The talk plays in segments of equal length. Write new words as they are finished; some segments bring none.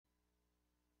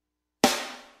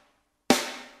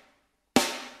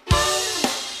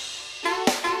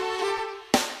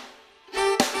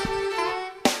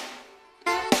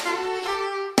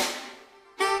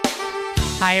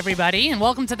everybody, and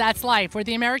welcome to That's Life, where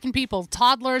the American people,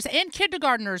 toddlers, and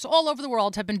kindergartners all over the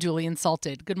world have been duly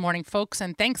insulted. Good morning, folks,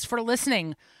 and thanks for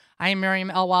listening. I am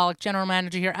Miriam L. Wallach, General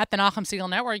Manager here at the Nachum Segal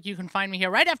Network. You can find me here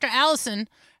right after Allison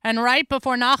and right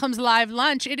before Nachum's live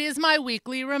lunch. It is my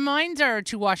weekly reminder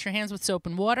to wash your hands with soap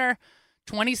and water.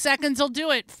 20 seconds will do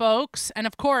it, folks. And,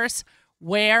 of course,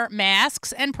 wear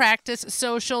masks and practice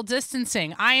social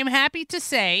distancing. I am happy to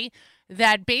say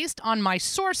that based on my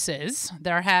sources,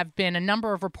 there have been a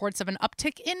number of reports of an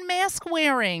uptick in mask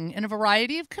wearing in a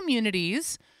variety of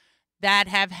communities that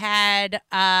have had,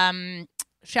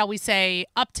 shall we say,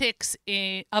 upticks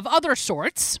of other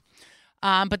sorts.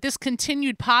 But this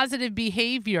continued positive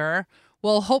behavior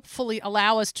will hopefully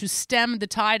allow us to stem the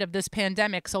tide of this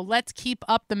pandemic. So let's keep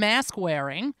up the mask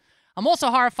wearing. I'm also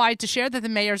horrified to share that the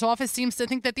mayor's office seems to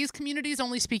think that these communities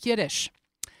only speak Yiddish.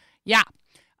 Yeah.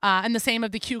 And the same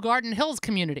of the Kew Garden Hills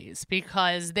communities,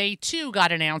 because they, too,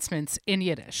 got announcements in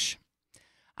Yiddish.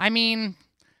 I mean,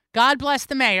 God bless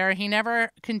the mayor.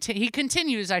 He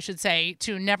continues, I should say,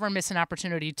 to never miss an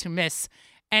opportunity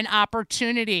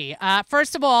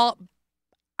First of all,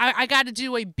 I got to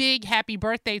do a big happy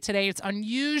birthday today. It's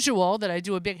unusual that I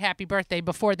do a big happy birthday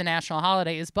before the national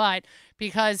holidays, but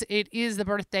because it is the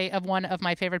birthday of one of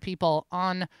my favorite people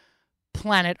on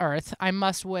planet Earth, I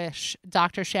must wish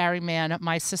Dr. Shari Mann,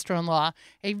 my sister-in-law,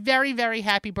 a very, very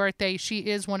happy birthday. She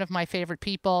is one of my favorite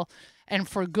people, and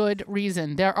for good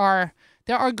reason. There are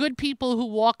good people who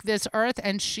walk this earth,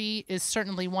 and she is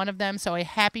certainly one of them. So a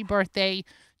happy birthday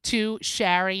to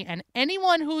Shari, and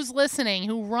anyone who's listening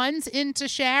who runs into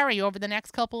Shari over the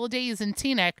next couple of days in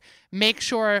Teaneck, make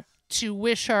sure to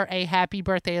wish her a happy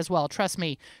birthday as well. Trust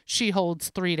me, she holds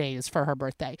 3 days for her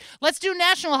birthday. Let's do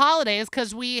national holidays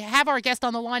because we have our guest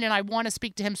on the line and I want to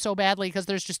speak to him so badly because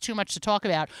there's just too much to talk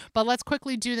about. But let's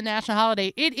quickly do the national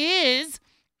holiday. It is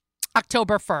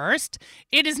October 1st.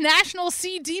 It is National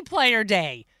CD Player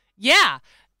Day. Yeah.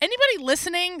 Anybody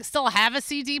listening still have a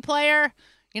CD player?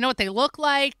 You know what they look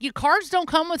like? Your cars don't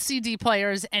come with CD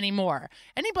players anymore.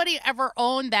 Anybody ever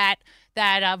own that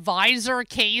visor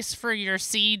case for your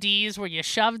CDs where you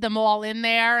shove them all in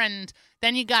there and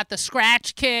then you got the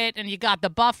scratch kit and you got the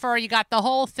buffer, you got the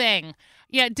whole thing?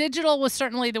 Yeah, digital was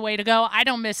certainly the way to go. I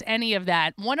don't miss any of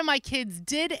that. One of my kids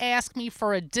did ask me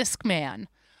for a Discman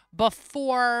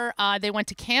before they went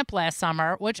to camp last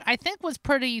summer, which I think was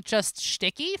pretty just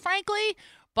shticky, frankly.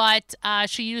 But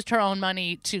she used her own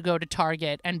money to go to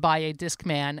Target and buy a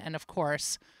Discman and, of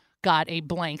course, got a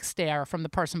blank stare from the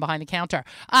person behind the counter.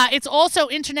 It's also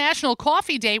International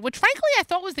Coffee Day, which, frankly, I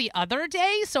thought was the other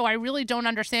day, so I really don't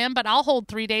understand, but I'll hold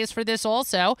 3 days for this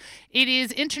also. It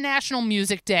is International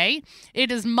Music Day. It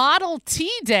is Model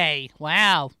T Day.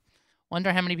 Wow.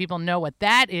 Wonder how many people know what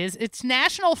that is. It's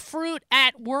National Fruit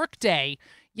at Work Day.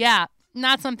 Yeah.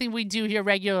 Not something we do here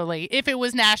regularly. If it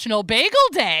was National Bagel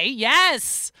Day,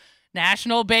 yes.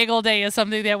 National Bagel Day is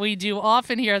something that we do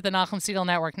often here at the Nachum Segal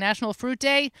Network. National Fruit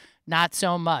Day, not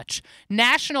so much.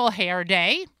 National Hair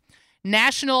Day.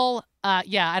 National, I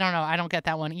don't know. I don't get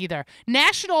that one either.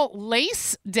 National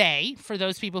Lace Day for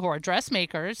those people who are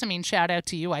dressmakers. I mean, shout out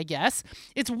to you, I guess.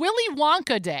 It's Willy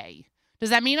Wonka Day. Does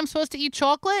that mean I'm supposed to eat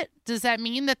chocolate? Does that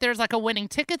mean that there's like a winning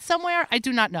ticket somewhere? I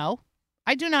do not know.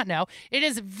 It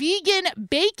is Vegan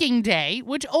Baking Day,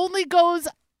 which only goes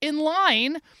in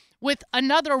line with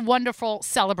another wonderful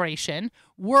celebration,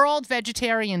 World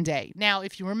Vegetarian Day. Now,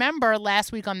 if you remember,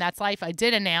 last week on That's Life, I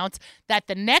did announce that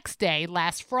the next day,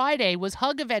 last Friday, was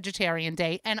Hug a Vegetarian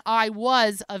Day, and I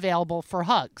was available for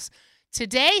hugs.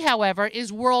 Today, however,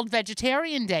 is World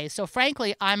Vegetarian Day, so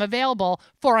frankly, I'm available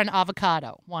for an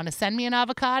avocado. Want to send me an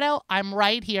avocado? I'm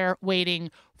right here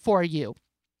waiting for you.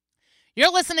 You're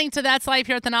listening to That's Life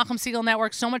here at the Nachum Segal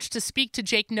Network. So much to speak to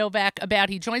Jake Novak about.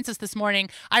 He joins us this morning.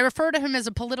 I refer to him as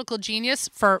a political genius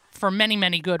for many,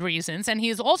 many good reasons. And he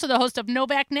is also the host of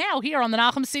Novak Now here on the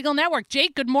Nachum Segal Network.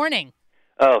 Jake, good morning.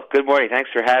 Oh, good morning. Thanks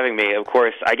for having me. Of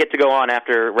course, I get to go on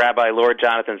after Rabbi Lord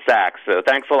Jonathan Sachs, so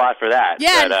thanks a lot for that.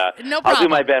 Yeah, but, no problem. I'll do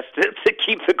my best to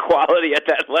keep the quality at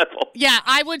that level. Yeah,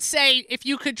 I would say if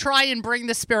you could try and bring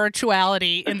the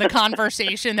spirituality in the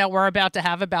conversation that we're about to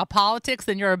have about politics,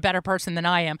 then you're a better person than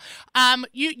I am.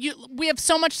 We have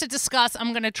so much to discuss.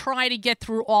 I'm going to try to get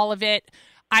through all of it.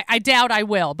 I doubt I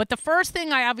will. But the first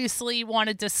thing I obviously want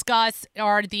to discuss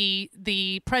are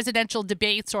the presidential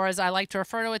debates, or as I like to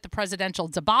refer to it, the presidential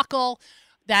debacle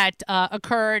that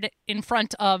occurred in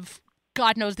front of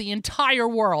God knows, the entire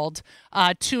world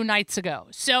 2 nights ago.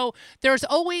 So there's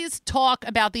always talk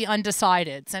about the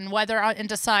undecideds and whether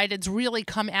undecideds really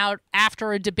come out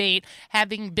after a debate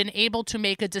having been able to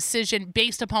make a decision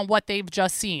based upon what they've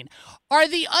just seen. Are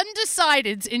the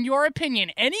undecideds, in your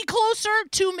opinion, any closer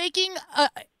to making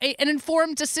an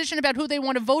informed decision about who they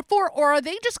want to vote for, or are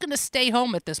they just going to stay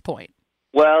home at this point?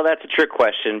 Well, that's a trick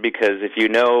question because if you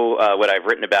know what I've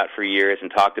written about for years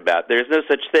and talked about, there's no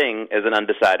such thing as an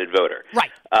undecided voter.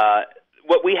 Right.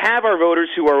 What we have are voters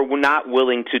who are not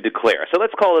willing to declare. So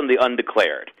let's call them the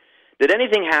undeclared. Did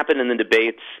anything happen in the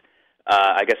debates?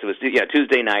 I guess it was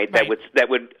Tuesday night right. that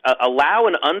would allow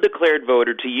an undeclared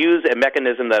voter to use a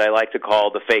mechanism that I like to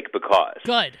call the fake because.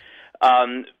 Good.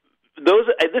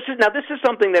 This is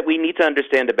something that we need to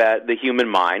understand about the human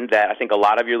mind that I think a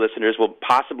lot of your listeners will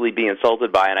possibly be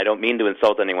insulted by, and I don't mean to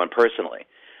insult anyone personally.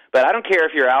 But I don't care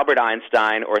if you're Albert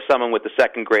Einstein or someone with a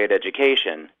second-grade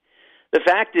education. The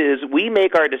fact is we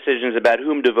make our decisions about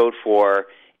whom to vote for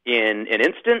in an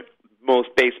instant,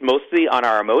 based mostly on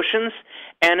our emotions,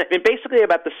 and basically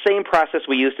about the same process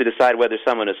we use to decide whether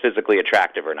someone is physically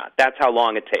attractive or not. That's how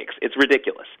long it takes. It's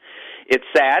ridiculous. It's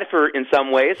sad in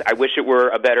some ways. I wish it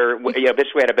were I wish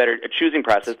we had a better choosing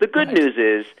process. The good news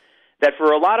is that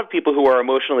for a lot of people who are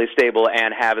emotionally stable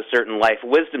and have a certain life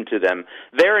wisdom to them,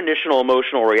 their initial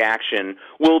emotional reaction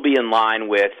will be in line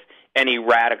with any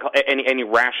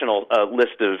rational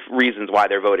list of reasons why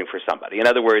they're voting for somebody. In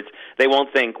other words, they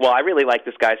won't think, well, I really like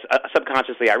this guy,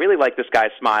 subconsciously, I really like this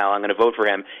guy's smile, I'm going to vote for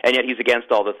him, and yet he's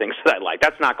against all the things that I like.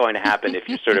 That's not going to happen if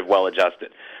you're sort of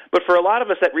well-adjusted. But for a lot of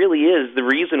us, that really is the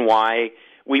reason why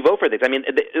we vote for things. I mean,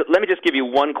 let me just give you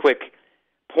one quick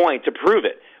point to prove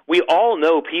it. We all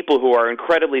know people who are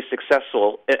incredibly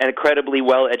successful and incredibly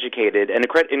well-educated and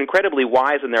incredibly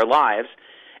wise in their lives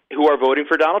who are voting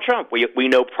for Donald Trump. We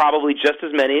know probably just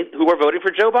as many who are voting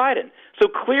for Joe Biden. So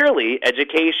clearly,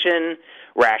 education,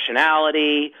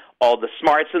 rationality, all the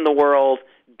smarts in the world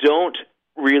don't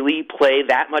really play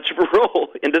that much of a role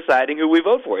in deciding who we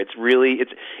vote for. It's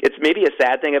maybe a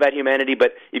sad thing about humanity,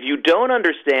 but if you don't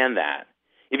understand that,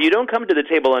 if you don't come to the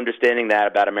table understanding that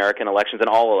about American elections and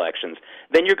all elections,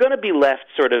 then you're going to be left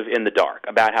sort of in the dark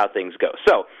about how things go.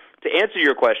 So, to answer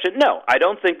your question, no, I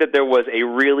don't think that there was a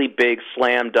really big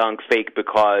slam dunk fake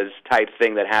because type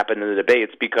thing that happened in the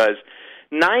debates because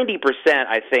 90%,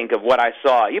 I think, of what I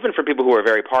saw, even for people who are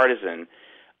very partisan,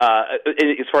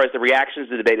 as far as the reactions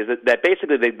to the debate, is that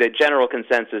basically the general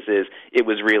consensus is it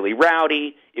was really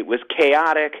rowdy, it was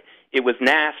chaotic, it was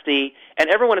nasty, and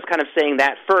everyone is kind of saying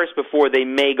that first before they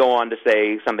may go on to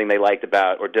say something they liked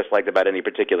about or disliked about any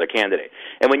particular candidate.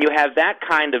 And when you have that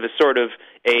kind of a sort of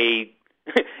it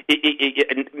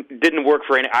didn't work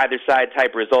for either side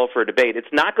type result for a debate,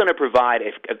 it's not going to provide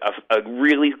a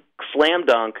really slam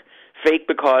dunk fake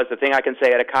because the thing I can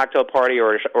say at a cocktail party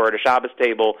or at a Shabbos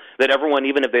table that everyone,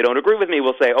 even if they don't agree with me,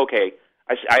 will say, okay,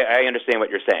 I understand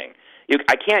what you're saying. You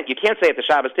can't say at the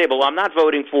Shabbos table, well, I'm not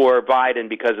voting for Biden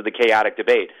because of the chaotic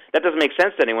debate. That doesn't make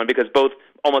sense to anyone because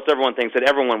almost everyone thinks that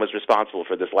everyone was responsible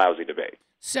for this lousy debate.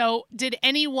 So did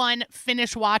anyone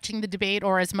finish watching the debate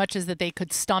or as much as that they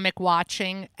could stomach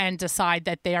watching and decide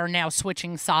that they are now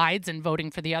switching sides and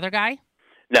voting for the other guy?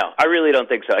 No, I really don't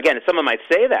think so. Again, someone might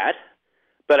say that,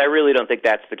 but I really don't think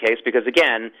that's the case because,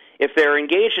 again, if they're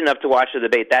engaged enough to watch the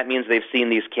debate, that means they've seen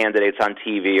these candidates on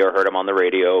TV or heard them on the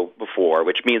radio before,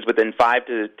 which means within 5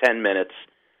 to 10 minutes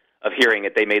of hearing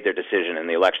it, they made their decision in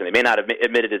the election. They may not have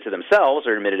admitted it to themselves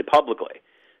or admitted it publicly.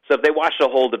 So if they watched a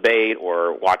whole debate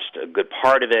or watched a good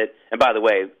part of it, and by the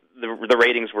way, the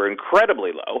ratings were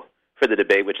incredibly low for the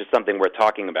debate, which is something worth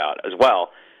talking about as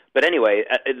well. But anyway,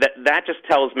 that just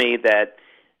tells me that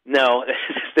no,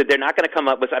 they're not going to come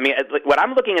up with. I mean, what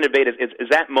I'm looking at a debate is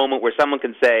that moment where someone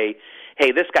can say,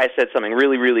 "Hey, this guy said something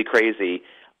really, really crazy.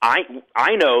 I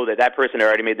know that person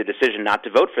already made the decision not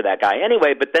to vote for that guy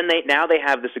anyway." But then they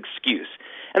have this excuse,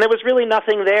 and there was really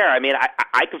nothing there. I mean,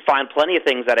 I could find plenty of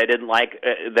things that I didn't like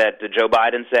that Joe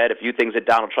Biden said, a few things that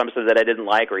Donald Trump said that I didn't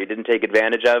like or he didn't take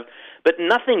advantage of, but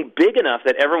nothing big enough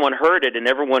that everyone heard it and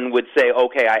everyone would say,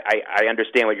 "Okay, I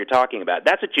understand what you're talking about."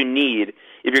 That's what you need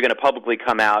if you're going to publicly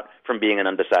come out from being an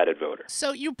undecided voter.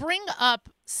 So you bring up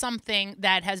something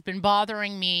that has been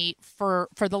bothering me for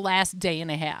the last day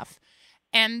and a half,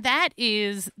 and that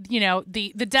is,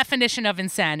 the definition of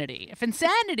insanity. If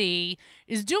insanity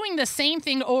is doing the same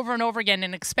thing over and over again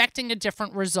and expecting a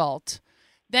different result,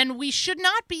 then we should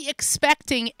not be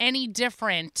expecting any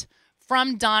different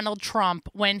from Donald Trump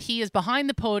when he is behind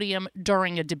the podium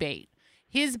during a debate.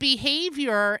 His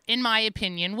behavior, in my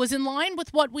opinion, was in line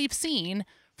with what we've seen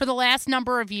for the last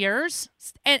number of years.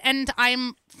 And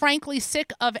I'm frankly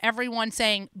sick of everyone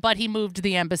saying, but he moved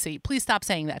the embassy. Please stop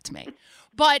saying that to me.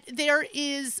 But there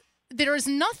is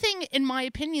nothing, in my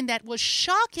opinion, that was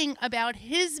shocking about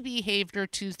his behavior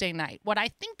Tuesday night. What I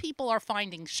think people are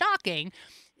finding shocking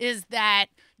is that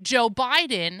Joe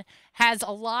Biden has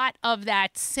a lot of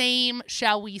that same,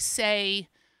 shall we say,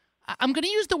 I'm going to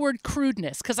use the word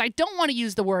crudeness because I don't want to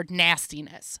use the word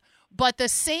nastiness, but the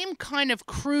same kind of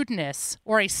crudeness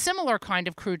or a similar kind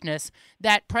of crudeness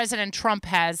that President Trump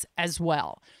has as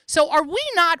well. So are we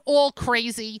not all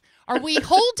crazy? Are we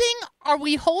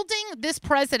holding this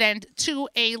president to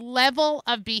a level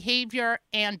of behavior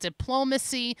and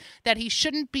diplomacy that he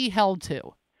shouldn't be held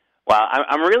to? Well,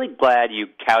 I'm really glad you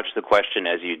couched the question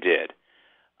as you did,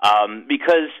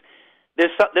 because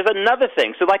there's another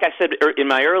thing. So like I said in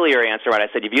my earlier answer when I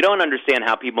said, if you don't understand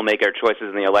how people make their choices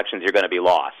in the elections, you're going to be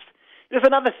lost. There's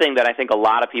another thing that I think a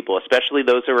lot of people, especially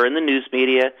those who are in the news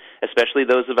media, especially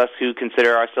those of us who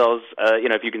consider ourselves,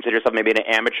 if you consider yourself maybe an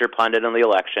amateur pundit in the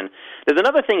election, there's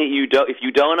another thing that if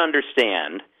you don't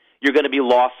understand, you're going to be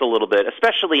lost a little bit,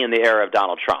 especially in the era of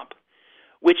Donald Trump,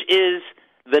 which is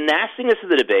the nastiness of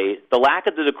the debate, the lack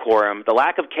of the decorum, the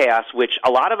lack of chaos, which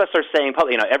a lot of us are saying,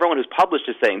 everyone who's published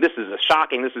is saying, this is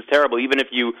shocking, this is terrible. Even if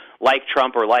you like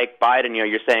Trump or like Biden,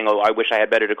 you're saying, oh, I wish I had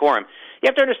better decorum. You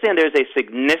have to understand there's a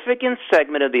significant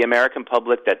segment of the American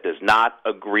public that does not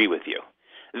agree with you.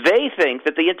 They think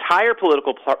that the entire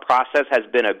political process has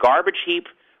been a garbage heap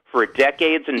for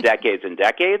decades and decades and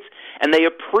decades, and they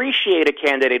appreciate a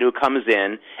candidate who comes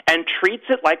in and treats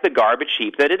it like the garbage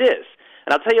heap that it is.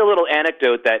 And I'll tell you a little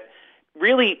anecdote that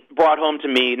really brought home to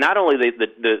me not only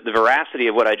the veracity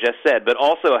of what I just said, but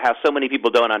also how so many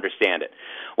people don't understand it.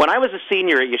 When I was a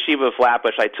senior at Yeshiva of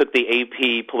Flatbush, I took the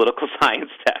AP political science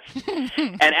test.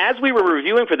 And as we were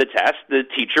reviewing for the test, the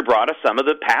teacher brought us some of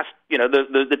the past,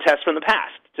 the tests from the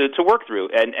past to work through,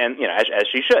 and as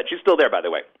she should. She's still there, by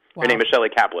the way. Wow. Her name is Shelley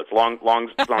Kaplitz,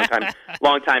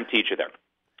 long time teacher there.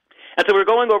 And so we were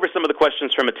going over some of the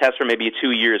questions from a test from maybe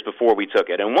 2 years before we took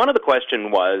it. And one of the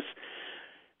questions was,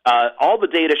 all the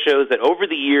data shows that over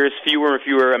the years, fewer and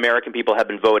fewer American people have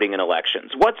been voting in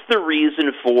elections. What's the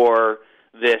reason for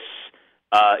this,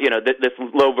 this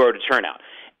low voter turnout?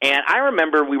 And I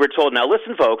remember we were told, now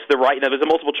listen, folks, it was a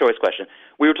multiple choice question.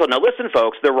 We were told, now listen,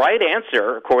 folks, the right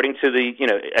answer, according to the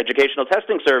Educational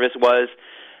Testing Service, was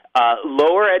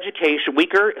lower education,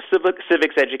 weaker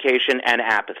civics education, and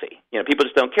apathy. People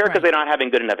just don't care because they're not having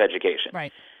good enough education.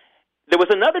 Right. There was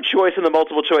another choice in the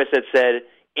multiple choice that said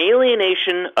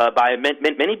alienation by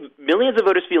many millions of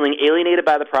voters feeling alienated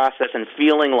by the process and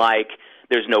feeling like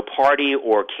there's no party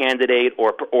or candidate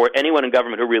or anyone in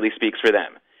government who really speaks for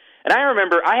them. And I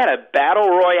remember I had a battle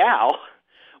royale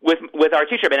with our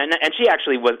teacher, and she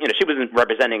actually was, she wasn't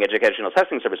representing Educational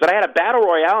Testing Service, but I had a battle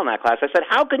royale in that class. I said,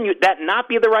 how can that not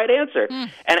be the right answer?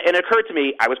 And it occurred to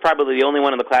me, I was probably the only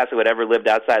one in the class who had ever lived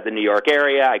outside the New York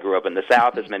area. I grew up in the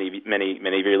South, as many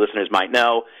of your listeners might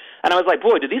know. And I was like,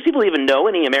 boy, do these people even know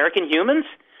any American humans?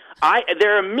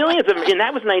 There are millions of them, and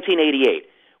that was 1988.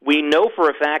 We know for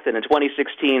a fact that in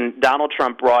 2016, Donald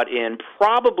Trump brought in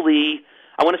probably,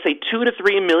 I want to say 2 to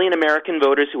 3 million American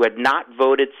voters who had not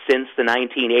voted since the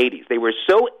 1980s. They were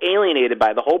so alienated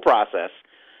by the whole process.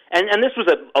 And this was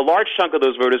a large chunk of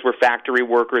those voters were factory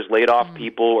workers, laid-off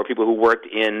people, or people who worked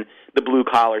in the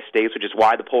blue-collar states, which is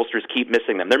why the pollsters keep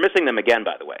missing them. They're missing them again,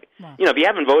 by the way. Wow. If you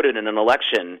haven't voted in an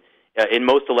election, in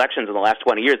most elections in the last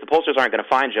 20 years, the pollsters aren't going to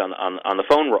find you on the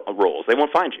phone rolls. They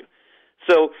won't find you.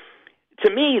 So to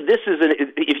me, this is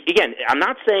again, I'm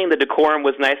not saying the decorum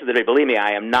was nice of the debate. Believe me,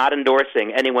 I am not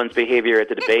endorsing anyone's behavior at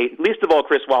the debate, least of all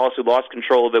Chris Wallace, who lost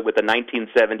control of it with the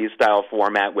 1970s-style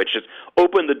format, which just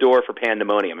opened the door for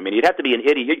pandemonium. I mean, you'd have to be an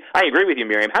idiot. I agree with you,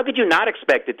 Miriam. How could you not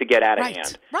expect it to get out of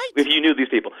hand if you knew these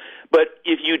people? But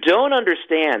if you don't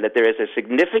understand that there is a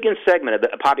significant segment of the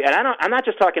population, and I'm not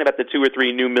just talking about the 2 or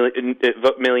 3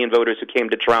 million voters who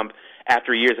came to Trump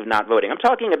after years of not voting. I'm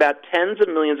talking about tens of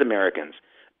millions of Americans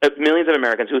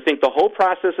who think the whole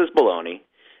process is baloney,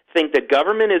 think that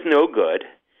government is no good,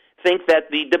 think that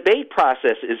the debate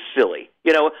process is silly.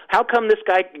 How come this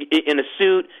guy in a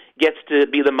suit gets to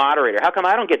be the moderator? How come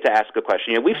I don't get to ask a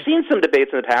question? We've seen some debates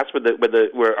in the past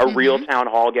where a real town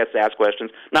hall gets to ask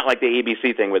questions, not like the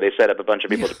ABC thing where they set up a bunch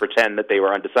of people to pretend that they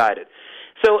were undecided.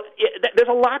 So there's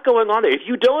a lot going on there. If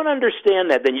you don't understand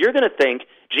that, then you're going to think,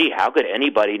 gee, how could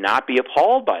anybody not be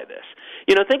appalled by this?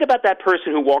 Think about that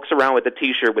person who walks around with a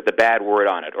T-shirt with a bad word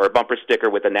on it or a bumper sticker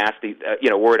with a nasty,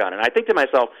 word on it. And I think to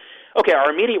myself, okay,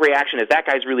 our immediate reaction is that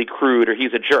guy's really crude or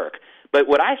he's a jerk. But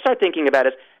what I start thinking about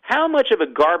is how much of a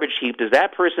garbage heap does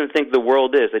that person think the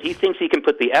world is, that he thinks he can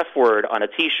put the F word on a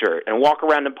T-shirt and walk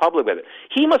around in public with it?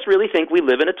 He must really think we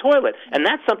live in a toilet. And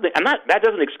that's something, that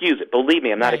doesn't excuse it. Believe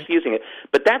me, I'm not excusing it.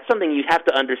 But that's something you have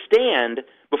to understand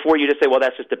before you just say, well,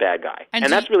 that's just a bad guy.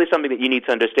 And that's really something that you need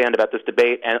to understand about this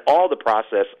debate and all the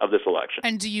process of this election.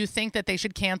 And do you think that they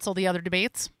should cancel the other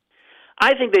debates?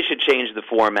 I think they should change the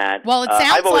format. Well, it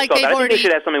sounds like they've already... I think they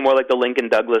should have something more like the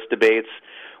Lincoln-Douglas debates,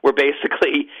 where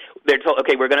basically they're told,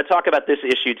 okay, we're going to talk about this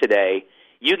issue today.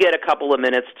 You get a couple of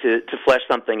minutes to flesh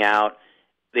something out.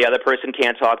 The other person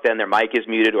can't talk then. Their mic is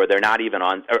muted, or they're not even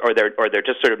on, or they're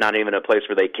just sort of not even in a place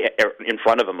where they can, in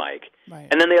front of a mic. Right.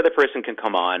 And then the other person can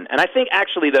come on. And I think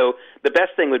actually, though, the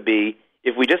best thing would be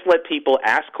if we just let people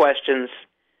ask questions,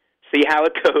 see how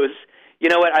it goes. You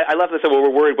know what? I love to say, well,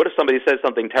 we're worried. What if somebody says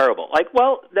something terrible? Like,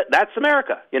 well, that's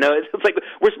America. You know, it's like,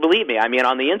 believe me, I mean,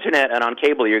 on the Internet and on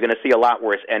cable, you're going to see a lot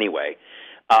worse anyway.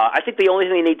 I think the only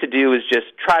thing you need to do is just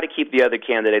try to keep the other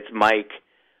candidate's mic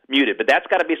muted. But that's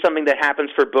got to be something that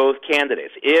happens for both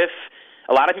candidates. If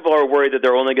a lot of people are worried that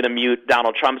they're only going to mute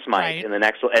Donald Trump's mic in the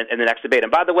next debate.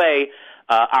 And by the way,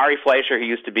 Ari Fleischer, who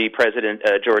used to be President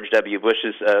George W.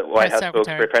 Bush's White House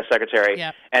press secretary,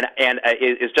 and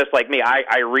is just like me.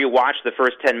 I rewatched the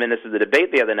first 10 minutes of the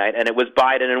debate the other night, and it was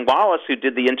Biden and Wallace who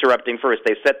did the interrupting first.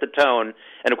 They set the tone,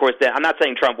 and of course, I'm not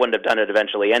saying Trump wouldn't have done it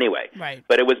eventually anyway,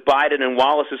 but it was Biden and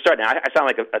Wallace who started. Now, I sound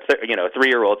like a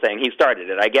 3-year-old saying he started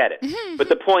it. I get it, but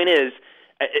the point is,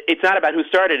 it's not about who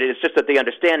started it. It's just that the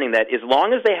understanding that as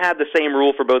long as they have the same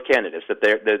rule for both candidates, that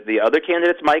the other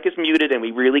candidate's mic is muted and we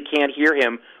really can't hear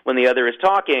him when the other is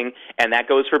talking, and that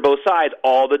goes for both sides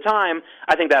all the time,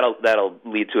 I think that'll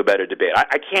lead to a better debate.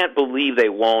 I can't believe they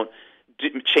won't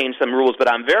change some rules, but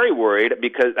I'm very worried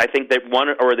because I think that one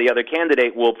or the other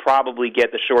candidate will probably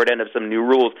get the short end of some new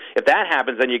rules. If that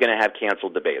happens, then you're going to have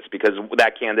canceled debates because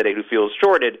that candidate who feels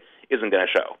shorted isn't going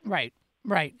to show.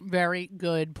 Right. Very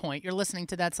good point. You're listening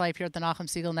to That's Life here at the Nachum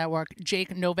Segal Network.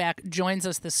 Jake Novak joins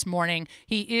us this morning.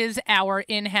 He is our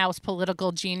in-house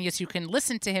political genius. You can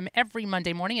listen to him every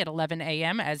Monday morning at 11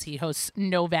 a.m. as he hosts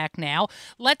Novak Now.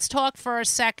 Let's talk for a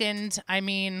second. I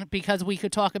mean, because we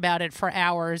could talk about it for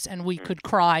hours and we could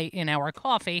cry in our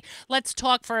coffee. Let's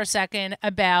talk for a second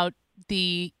about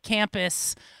the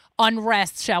campus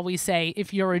unrest, shall we say,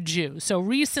 if you're a Jew. So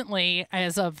recently,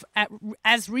 as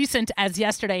recent as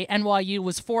yesterday, NYU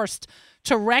was forced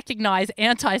to recognize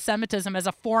anti-Semitism as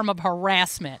a form of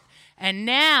harassment. And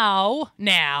now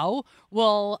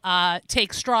will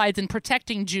take strides in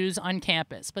protecting Jews on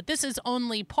campus. But this is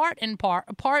only part and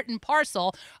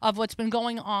parcel of what's been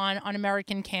going on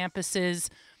American campuses.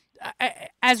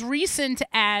 As recent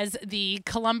as the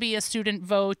Columbia student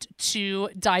vote to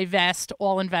divest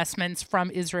all investments from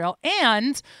Israel.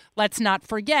 And let's not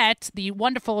forget the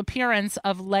wonderful appearance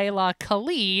of Layla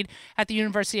Khalid at the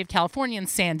University of California in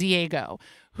San Diego,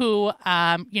 who,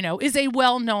 is a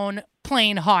well-known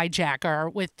plane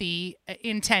hijacker with the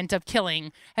intent of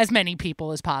killing as many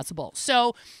people as possible.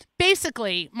 So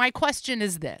basically, my question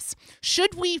is this.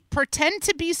 Should we pretend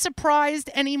to be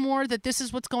surprised anymore that this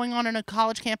is what's going on in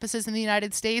college campuses in the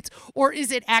United States, or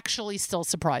is it actually still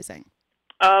surprising?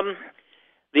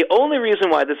 The only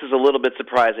reason why this is a little bit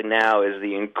surprising now is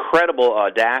the incredible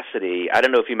audacity. I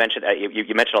don't know if you mentioned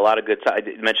you mentioned a lot of good.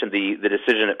 You mentioned the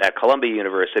decision at Columbia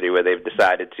University where they've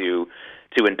decided to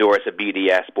endorse a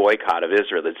BDS boycott of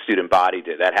Israel. The student body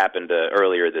did. That happened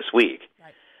earlier this week.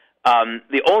 Right.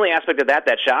 The only aspect of that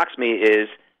shocks me is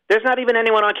there's not even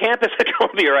anyone on campus at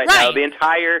Columbia right now.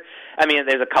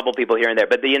 There's a couple people here and there,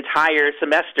 but the entire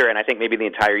semester, and I think maybe the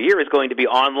entire year, is going to be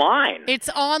online. It's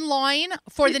online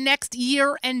for the next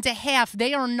year and a half.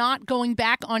 They are not going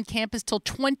back on campus till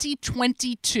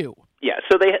 2022. Yeah,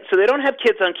 so they don't have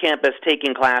kids on campus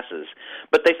taking classes,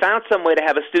 but they found some way to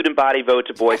have a student body vote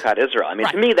to boycott Israel. I mean,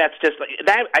 to me, that's just like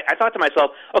that. I thought to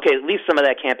myself, okay, at least some of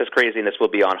that campus craziness will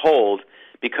be on hold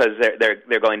because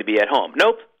they're going to be at home.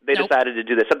 Nope. They decided to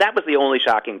do this. So that was the only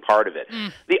shocking part of it.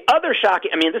 The other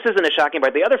this isn't a shocking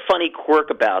part. The other funny quirk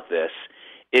about this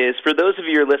is for those of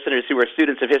your listeners who are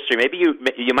students of history, maybe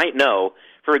you might know,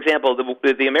 for example,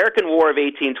 the American War of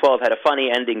 1812 had a funny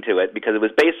ending to it because it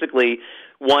was basically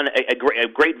a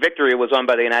great victory was won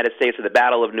by the United States at the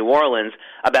Battle of New Orleans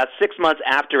about 6 months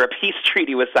after a peace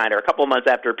treaty was signed, or a couple of months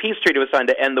after a peace treaty was signed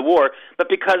to end the war. But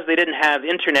because they didn't have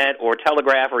internet or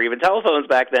telegraph or even telephones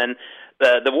back then,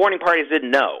 the warning parties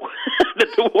didn't know that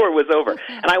the war was over.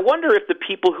 And I wonder if the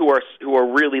people who are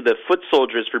really the foot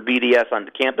soldiers for BDS on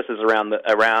campuses around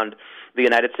the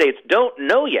United States don't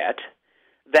know yet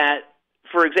that,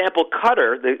 for example,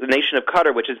 Qatar, the nation of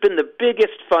Qatar, which has been the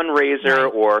biggest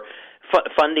fundraiser or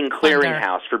funding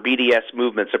clearinghouse for BDS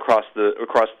movements across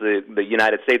the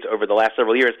United States over the last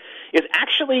several years, is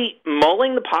actually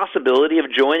mulling the possibility of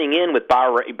joining in with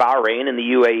Bahrain and the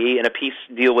UAE in a peace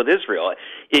deal with Israel,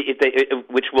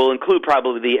 which will include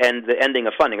probably the ending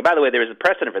of funding. And by the way, there is a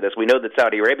precedent for this. We know that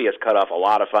Saudi Arabia has cut off a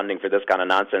lot of funding for this kind of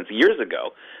nonsense years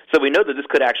ago. So we know that this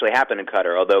could actually happen in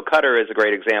Qatar, although Qatar is a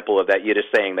great example of that Yiddish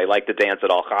saying they like to dance at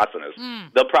all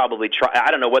chasanas. They'll probably try.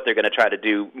 I don't know what they're going to try to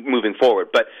do moving forward.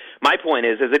 But my point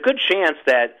is, there's a good chance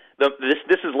that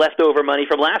this is leftover money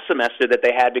from last semester that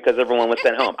they had because everyone was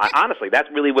sent home. Honestly, that's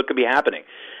really what could be happening.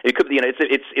 It could be,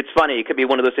 it's funny. It could be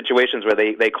one of those situations where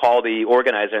they call the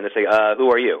organizer and they say,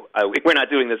 "Who are you? We're not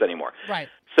doing this anymore." Right.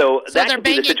 So that could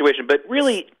be the situation. But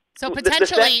really, so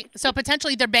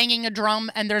potentially they're banging a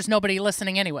drum and there's nobody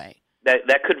listening anyway.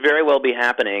 That could very well be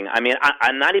happening. I mean,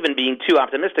 I'm not even being too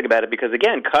optimistic about it because,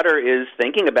 again, Qatar is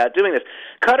thinking about doing this.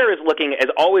 Qatar is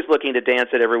always looking to dance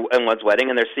at everyone's wedding,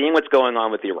 and they're seeing what's going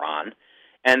on with Iran.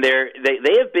 And they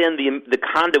have been the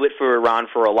conduit for Iran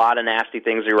for a lot of nasty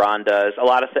things Iran does, a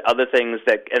lot of other things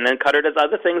and then Qatar does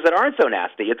other things that aren't so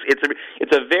nasty.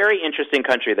 It's a very interesting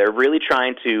country. They're really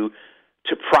trying to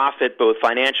profit both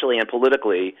financially and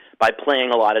politically by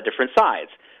playing a lot of different sides.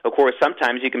 Of course,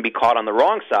 sometimes you can be caught on the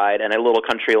wrong side, and a little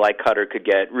country like Qatar could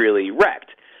get really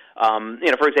wrecked.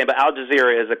 For example, Al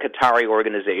Jazeera is a Qatari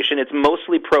organization. It's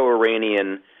mostly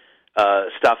pro-Iranian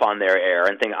stuff on their air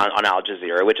and on Al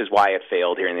Jazeera, which is why it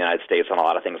failed here in the United States on a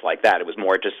lot of things like that. It was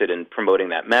more interested in promoting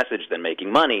that message than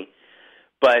making money.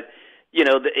 But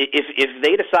if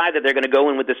they decide that they're going to go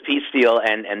in with this peace deal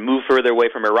and move further away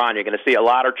from Iran, you're going to see a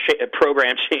lot of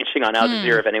program changing on Al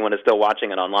Jazeera if anyone is still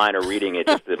watching it online or reading it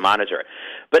just to monitor it.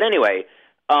 But anyway,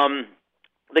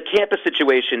 the campus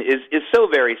situation is so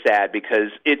very sad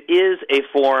because it is a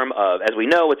form of, as we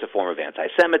know, it's a form of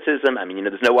anti-Semitism. I mean,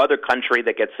 there's no other country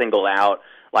that gets singled out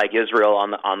like Israel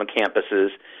on the campuses.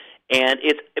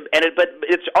 But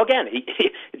it's again,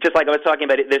 just like I was talking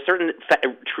about. There's certain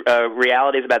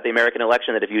realities about the American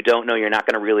election that if you don't know, you're not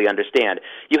going to really understand.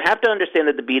 You have to understand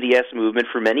that the BDS movement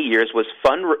for many years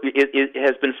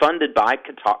has been funded by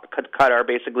Qatar,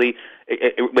 basically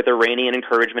with Iranian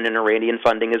encouragement and Iranian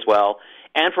funding as well,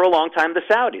 and for a long time the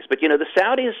Saudis. But the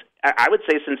Saudis, I would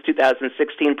say since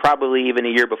 2016, probably even a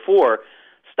year before,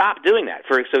 stopped doing that.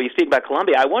 So you speak about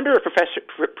Columbia. I wonder if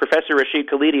Professor Rashid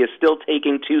Khalidi is still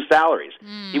taking two salaries.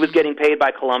 He was getting paid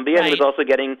by Columbia, and he was also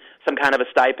getting some kind of a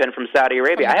stipend from Saudi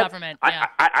Arabia. From the government,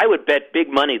 I would bet big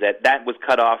money that was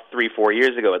cut off 3-4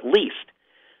 years ago at least.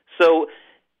 So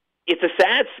it's a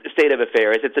sad state of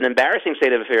affairs. It's an embarrassing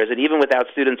state of affairs, and even without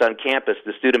students on campus,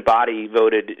 the student body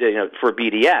voted for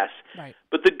BDS. Right.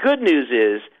 But the good news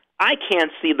is, I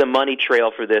can't see the money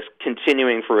trail for this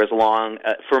continuing for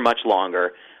much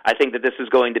longer. I think that this is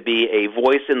going to be a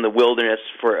voice in the wilderness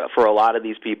for a lot of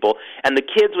these people, and the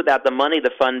kids without the money, the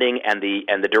funding, and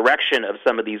the direction of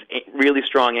some of these really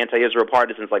strong anti-Israel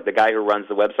partisans, like the guy who runs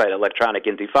the website Electronic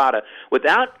Intifada,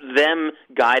 without them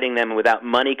guiding them and without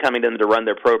money coming to them to run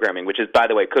their programming, which is, by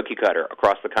the way, cookie cutter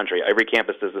across the country. Every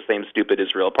campus does the same stupid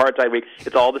Israel Apartheid Week.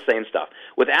 It's all the same stuff.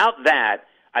 Without that,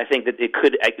 I think that it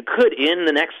could in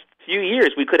the next few years,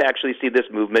 we could actually see this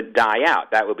movement die out.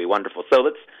 That would be wonderful. So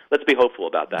let's be hopeful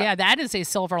about that. Yeah, that is a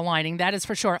silver lining. That is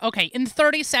for sure. Okay, in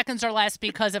 30 seconds or less,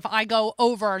 because if I go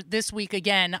over this week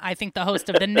again, I think the host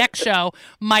of the next show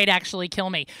might actually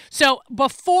kill me. So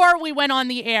before we went on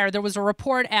the air, there was a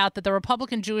report out that the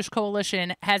Republican Jewish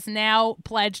Coalition has now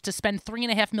pledged to spend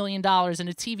 $3.5 million in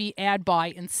a TV ad buy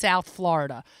in South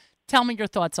Florida. Tell me your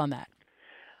thoughts on that.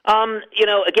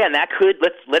 Again, that could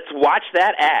let's watch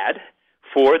that ad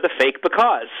for the fake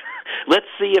because. Let's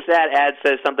see if that ad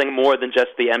says something more than just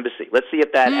the embassy. Let's see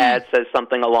if that ad says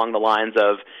something along the lines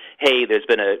of, hey, there's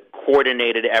been a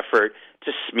coordinated effort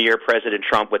to smear President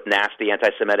Trump with nasty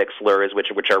anti-Semitic slurs,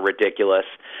 which are ridiculous.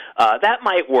 That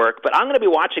might work, but I'm going to be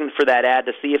watching for that ad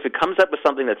to see if it comes up with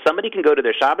something that somebody can go to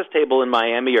their Shabbos table in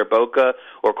Miami or Boca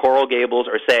or Coral Gables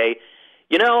or say,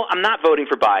 I'm not voting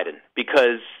for Biden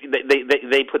because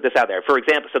they put this out there. For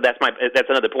example, so that's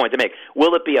another point to make.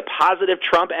 Will it be a positive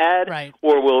Trump ad, right,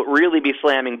 or will it really be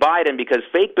slamming Biden? Because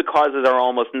fake becauses are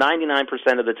almost 99%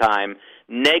 of the time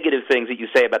negative things that you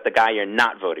say about the guy you're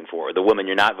not voting for or the woman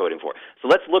you're not voting for. So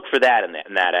let's look for that in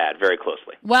that ad very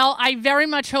closely. Well, I very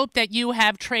much hope that you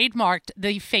have trademarked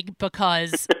the fake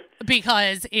because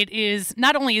because it is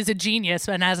not only is it genius,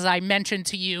 and as I mentioned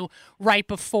to you right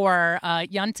before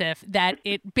Yontif, that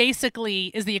it basically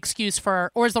is the excuse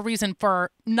for, or is the reason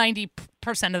for 90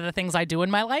 90% of the things I do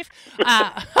in my life.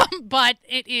 But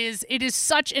it is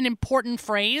such an important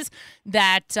phrase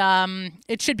that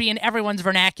it should be in everyone's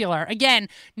vernacular. Again,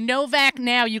 Novak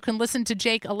Now. You can listen to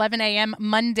Jake 11 a.m.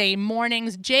 Monday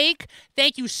mornings. Jake,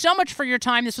 thank you so much for your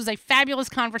time. This was a fabulous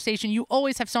conversation. You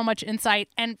always have so much insight,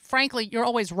 and frankly, you're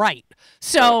always right.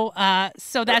 So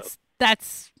that's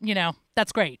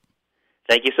great.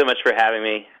 Thank you so much for having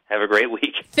me. Have a great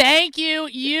week. Thank you.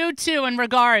 You too, and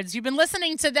regards. You've been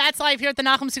listening to That's Life here at the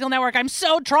Nachum Segal Network. I'm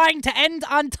so trying to end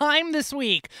on time this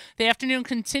week. The afternoon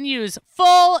continues.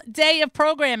 Full day of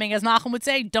programming, as Nachum would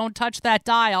say. Don't touch that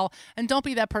dial. And don't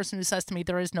be that person who says to me,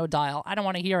 there is no dial. I don't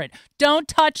want to hear it. Don't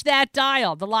touch that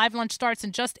dial. The live lunch starts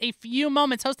in just a few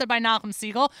moments, hosted by Nachum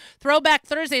Segal. Throwback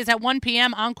Thursdays at 1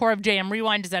 p.m. Encore of JM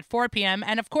Rewind is at 4 p.m.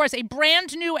 And, of course, a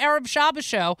brand new Erev Shabbos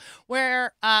show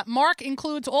where Mark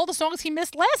includes all the songs he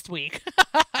missed last week.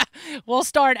 We'll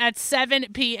start at 7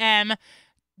 p.m.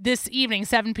 this evening,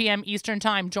 7 p.m. Eastern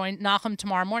Time. Join Nachum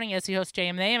tomorrow morning as he hosts JM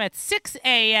and AM at 6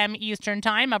 a.m. Eastern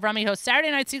Time. Avrami hosts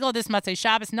Saturday Night Segal this Motzei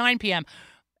Shabbos, 9 p.m.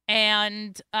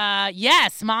 And,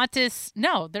 yes, Matis.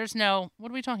 No, there's no.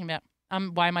 What are we talking about?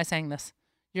 Why am I saying this?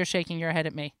 You're shaking your head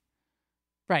at me.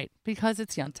 Right, because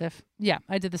it's Yontif. Yeah,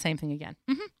 I did the same thing again.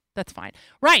 That's fine.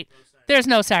 Right. There's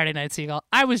no Saturday Night Segal.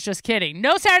 I was just kidding.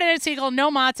 No Saturday Night Segal,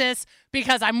 no Matzis,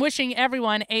 because I'm wishing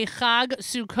everyone a Chag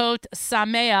Sukkot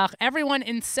Sameach. Everyone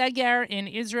in Seger, in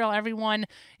Israel, everyone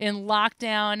in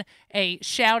lockdown, a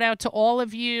shout out to all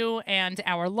of you and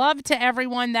our love to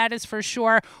everyone, that is for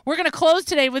sure. We're going to close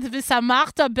today with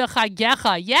V'samachta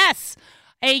b'chagecha. Yes,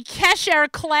 a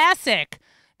Kesher classic.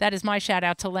 That is my shout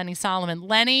out to Lenny Solomon.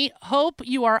 Lenny, hope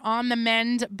you are on the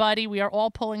mend, buddy. We are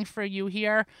all pulling for you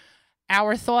here.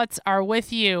 Our thoughts are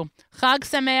with you. Chag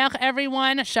Sameach,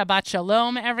 everyone. Shabbat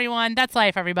Shalom, everyone. That's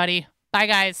life, everybody. Bye,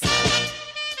 guys.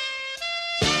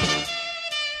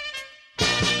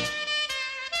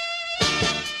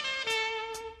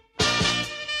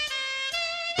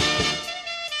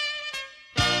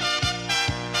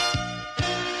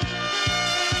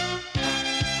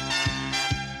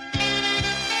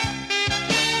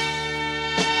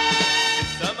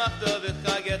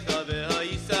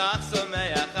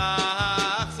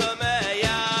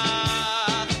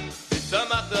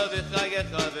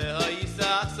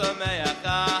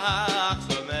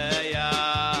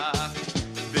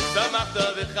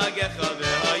 Chagecha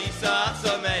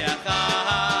v'ha'isach